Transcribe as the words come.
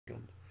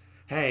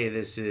Hey,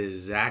 this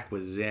is Zach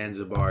with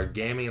Zanzibar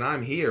Gaming, and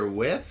I'm here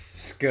with...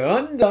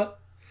 Skunda.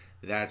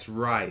 That's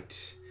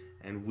right.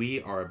 And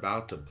we are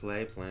about to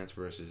play Plants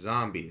vs.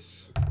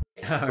 Zombies.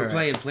 We're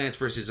playing Plants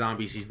vs.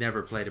 Zombies. He's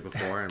never played it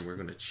before, and we're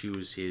going to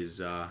choose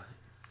his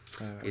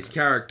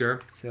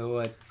character. So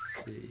let's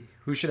see.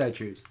 Who should I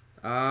choose?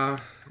 I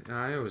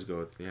always go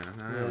with,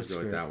 I always go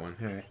with that one.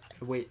 Alright.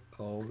 Wait,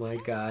 oh my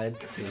god.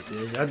 This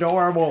is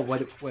adorable.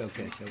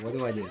 Okay, so what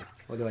do I do?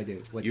 What do I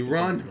do? What's You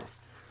run.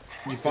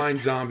 You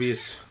find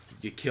zombies,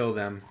 you kill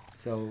them.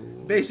 So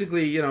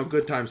basically,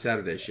 good time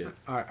Saturday shit.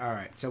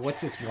 Alright, so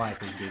what's this Y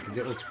thing do? Because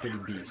it looks pretty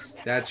beast.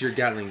 That's your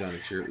Gatling gun,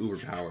 it's your uber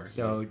power.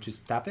 So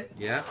just tap it?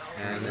 Yeah,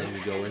 and then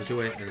you go into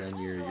it, and then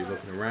you're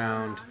looking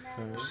around,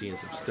 you're seeing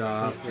some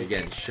stuff, you're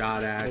getting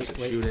shot at,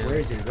 shooting. Where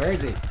is he? Where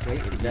is he? Wait,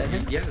 is that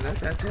him? Yeah,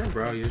 that's him,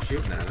 bro. You're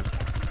shooting at him.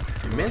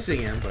 You're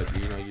missing him, but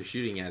you're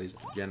shooting at his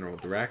general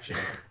direction.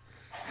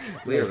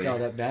 Clearly. That's all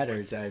that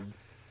matters, I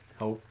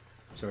hope.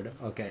 Sort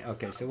of. Okay,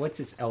 so what's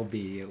this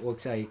LB? It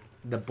looks like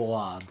the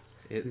blob.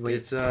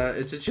 It's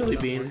a chili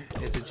bean.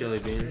 It's a chili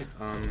bean.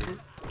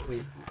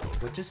 Wait,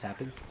 what just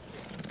happened?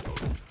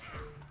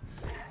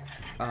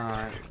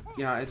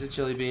 Yeah, it's a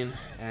chili bean,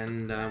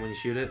 and when you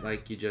shoot it,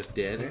 like you just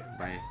did,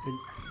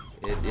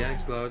 it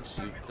explodes.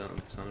 You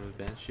son of a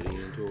bitch, shooting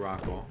it into a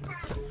rock wall.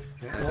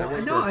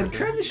 No, I'm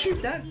trying to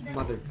shoot that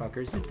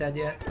motherfucker. Is it dead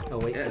yet? Oh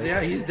wait. Yeah,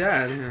 he's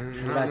dead.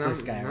 What about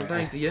this guy? No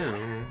thanks to you.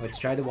 Let's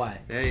try the Y.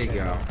 There you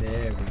go.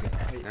 There we go.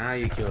 Wait. Now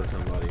you killed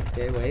somebody.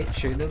 Okay, wait.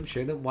 Shoot them.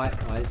 Why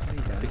is he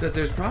dead? Because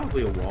there's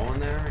probably a wall in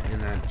there in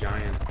that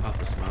giant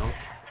puff of smoke.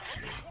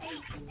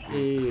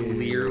 Ew.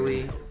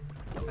 Clearly.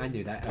 I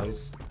knew that. I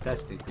was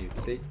testing you.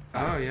 See?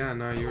 Oh yeah,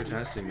 no, you were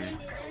testing me.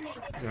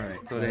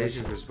 Alright. So the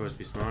Asians were supposed to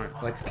be smart.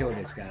 Let's kill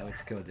this guy.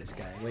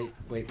 Wait,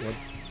 what?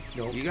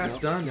 No. You got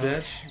stunned,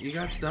 bitch. You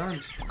got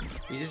stunned.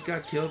 You just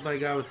got killed by a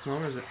guy with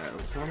plumber's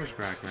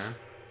crack, man.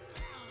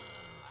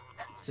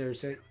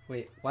 Seriously?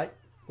 Wait, what?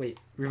 Wait,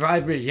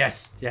 revive me.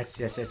 Yes.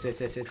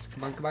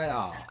 Come on.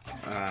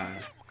 Oh.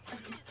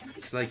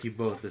 It's like you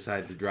both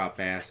decided to drop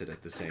acid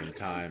at the same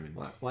time. And...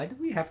 Why do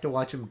we have to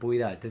watch him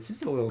bleed out? This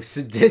is a little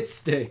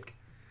sadistic.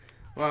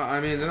 Well,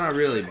 I mean, they're not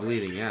really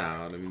bleeding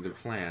out. I mean, they're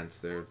plants.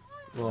 They're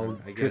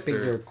dripping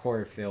their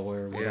chlorophyll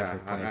or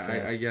whatever.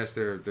 Yeah, I guess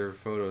they're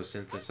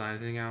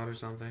photosynthesizing out or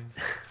something.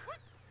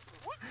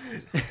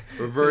 They're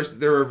reverse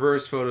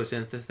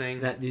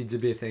photosynthesizing. That needs to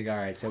be a thing. All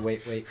right. So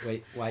wait.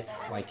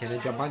 Why can't I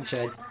jump on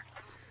Shed?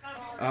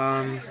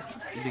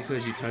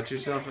 Because you touch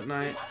yourself at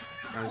night.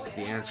 That's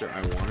the answer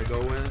I want to go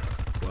with.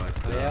 But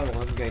yeah,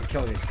 well, I'm gonna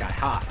kill this guy.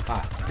 Ha!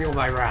 Feel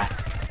my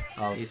wrath.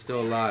 Oh, he's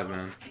still alive,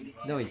 man.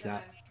 No, he's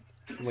not.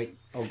 Wait.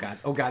 Oh god.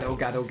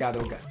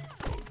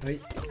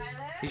 Wait.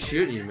 He's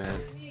shooting you,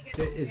 man.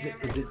 Is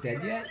it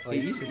dead yet?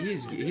 Like,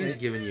 he's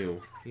giving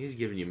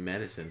you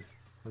medicine.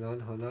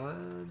 Hold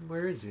on.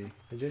 Where is he?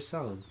 I just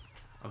saw him.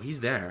 Oh, he's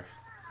there.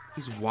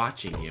 He's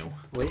watching you.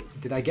 Wait,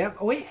 did I get?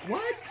 Oh wait,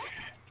 what?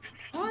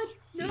 What?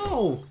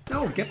 No,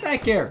 get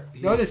back here.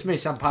 No, this may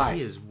senpai.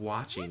 He is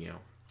watching you.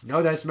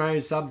 No, that's my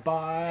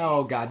senpai.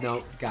 Oh god,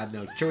 no.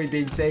 Chewy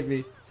Bean, save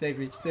me.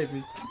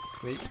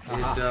 Wait,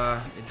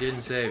 it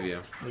didn't save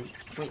you.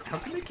 Wait, how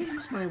come I can't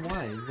use my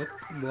Y?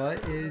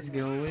 What is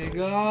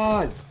going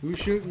on? Who's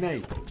shooting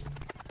me?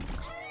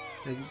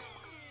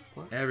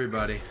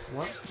 Everybody.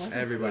 What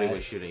Everybody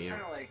was shooting you.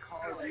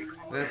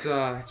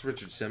 That's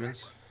Richard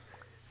Simmons.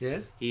 Yeah?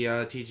 He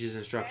teaches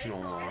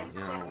instructional,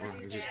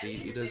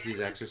 he does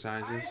these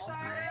exercises.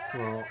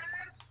 Well,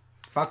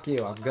 fuck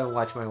you. I'm gonna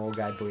watch my old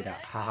guy bleed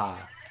out. Haha.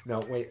 No,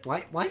 wait.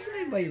 Why isn't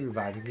anybody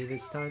reviving me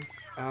this time?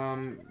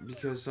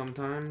 Because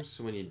sometimes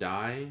when you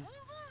die,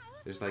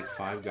 there's like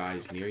 5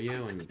 guys near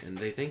you, and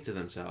they think to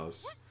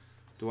themselves,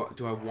 do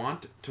I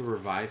want to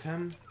revive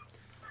him,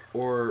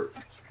 or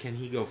can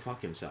he go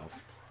fuck himself?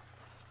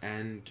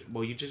 And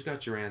well, you just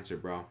got your answer,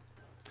 bro.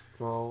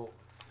 Well,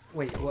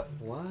 wait, what?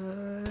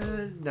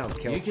 No,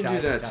 kill. You can do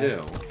that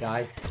too.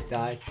 Die.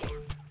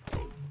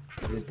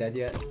 Is it dead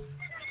yet?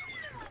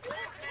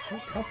 How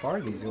tough are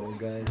these old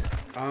guys?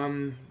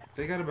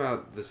 They got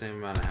about the same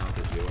amount of health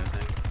as you, I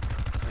think.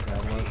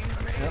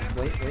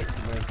 Wait.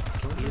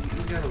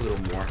 He's got a little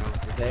more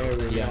health. There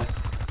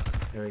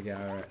we go.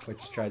 Alright,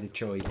 let's try the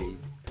Chili Bean.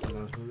 Hold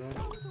on.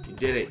 You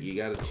did it. You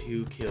got a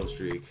 2-kill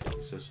streak.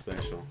 It's so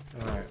special.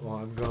 Alright, well,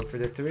 I'm going for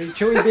the 3.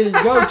 Chili Bean,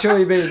 go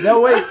Chili Bean.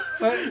 No, wait.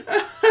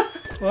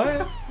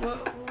 What?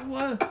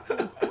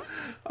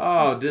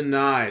 Oh,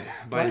 denied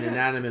by an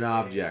inanimate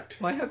object.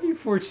 Why have you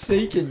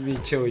forsaken me,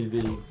 Chili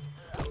Bean?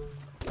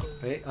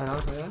 Wait, hold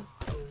on.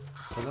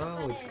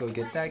 Let's go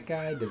get that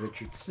guy, the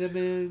Richard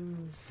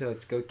Simmons. So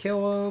let's go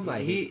kill him.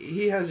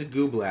 He has a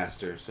goo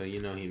blaster, so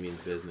you know he means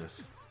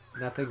business.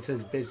 Nothing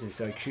says business,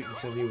 so I'm shooting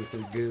somebody with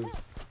their goo.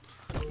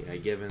 Yeah,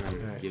 giving him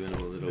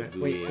a little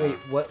gooey.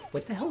 Wait,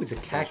 what the hell is a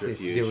cactus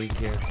doing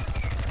here?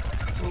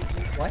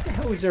 Why the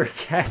hell is there a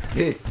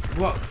cactus?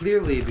 Well,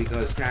 clearly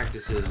because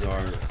cactuses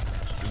are,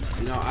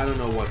 I don't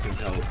know what can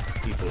tell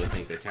people to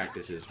think that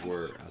cactuses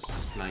were a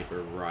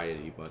sniper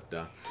variety, but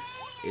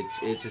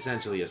It's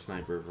essentially a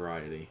sniper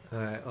variety.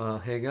 Alright, well,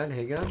 hang on.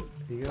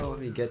 Let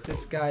me get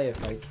this guy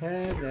if I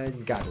can,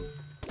 and got him.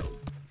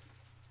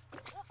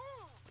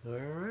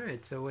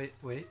 Alright, so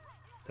wait.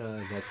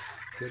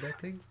 That's good, I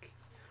think.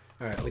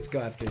 Alright, let's go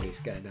after this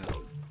guy now.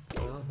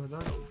 Oh, hold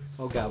on.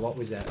 Oh god, what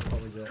was that?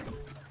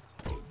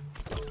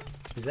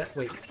 Is that?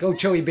 Wait, go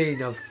Joey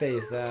Bean of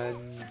Faith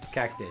and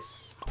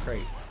Cactus.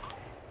 Great.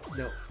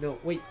 No,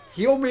 wait.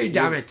 Heal me,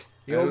 damn it!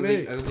 Heal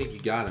me! I don't think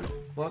you got him.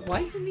 Why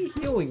isn't he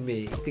healing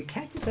me? The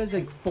cactus has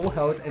like full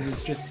health and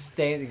is just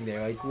standing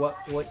there. Like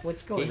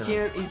what's going on?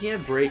 He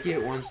can't break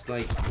it once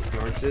like he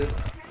starts it.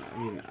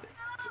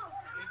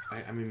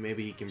 I mean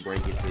maybe he can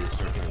break it to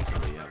start killing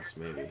somebody else.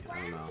 Maybe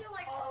I don't know.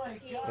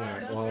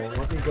 Alright, well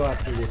let me go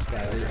after this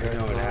guy. I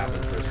know what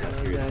happened for a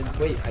second.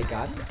 Wait, I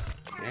got him?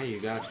 Yeah, you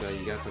got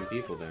some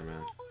people there,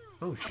 man.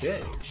 Oh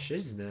shit,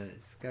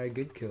 shizness. Got a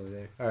good kill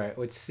there. Alright,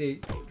 let's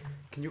see.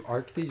 Can you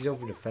arc these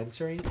over the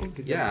fence or anything?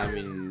 Yeah, I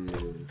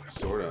mean,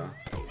 sorta.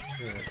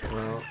 Alright,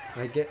 well,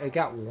 I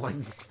got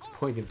 1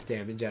 point of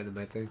damage out of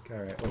them, I think.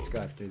 Alright, let's go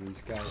after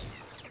these guys.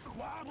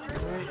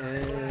 Alright,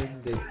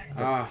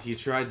 and you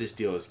tried to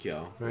steal his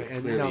kill. Right,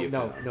 and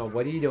no,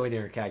 what are you doing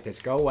here, Cactus?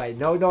 Go away.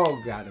 No,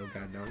 god,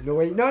 no,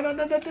 wait, no.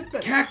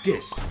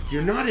 Cactus,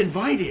 you're not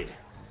invited.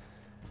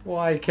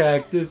 Why,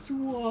 Cactus?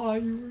 Why?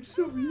 You were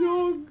so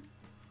young.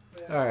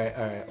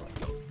 Alright.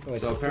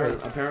 So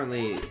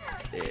apparently,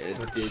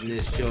 in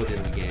this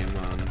children's game,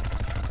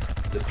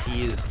 the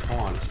P's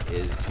taunt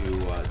is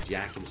to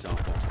jack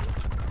himself off.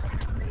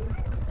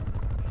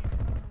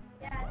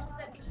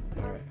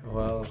 Alright,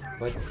 well,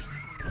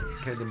 let's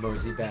kind of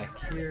mosey back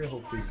here.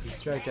 Hopefully he's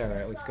distracted.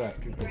 Alright, let's go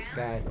after this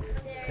guy.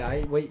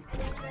 Wait,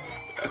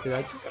 did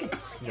I just get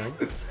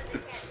sniped?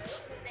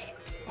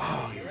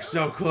 Oh, you were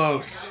so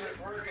close.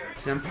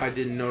 Senpai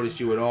didn't notice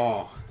you at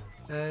all.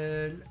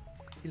 And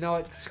you know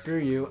what? Screw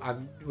you.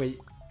 Wait,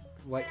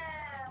 what?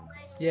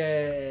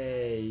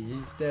 Yay!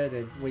 He's dead.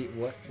 And wait,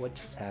 what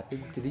just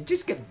happened? Did he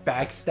just get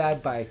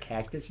backstabbed by a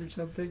cactus or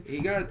something? He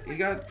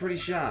got pretty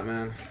shot,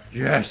 man.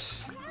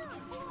 Yes.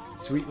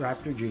 Sweet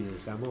Raptor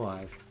Jesus, I'm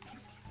alive.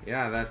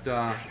 Yeah, that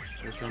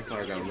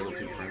sunflower got a little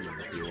too friendly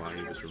with you while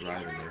he was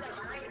reviving there.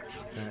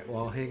 Alright,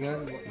 well, hang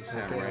on. He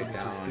sat right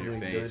down on your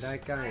face.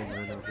 That guy and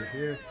run over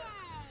here.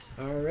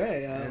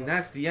 Alright. And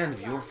that's the end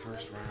of your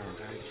first round.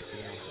 How did you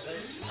feel?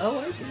 Oh,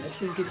 I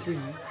think it's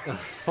a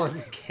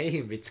fun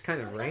game. It's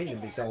kind of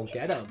random. It's all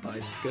get up, but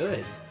it's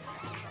good.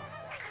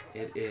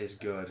 It is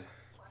good.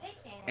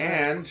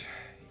 And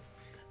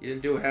you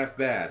didn't do half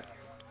bad.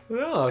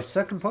 Oh,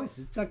 second place.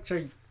 It's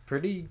actually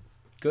pretty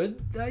good,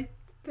 I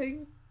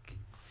think.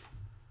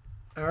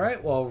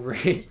 Alright, well,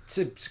 rate,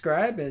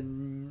 subscribe,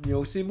 and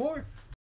you'll see more.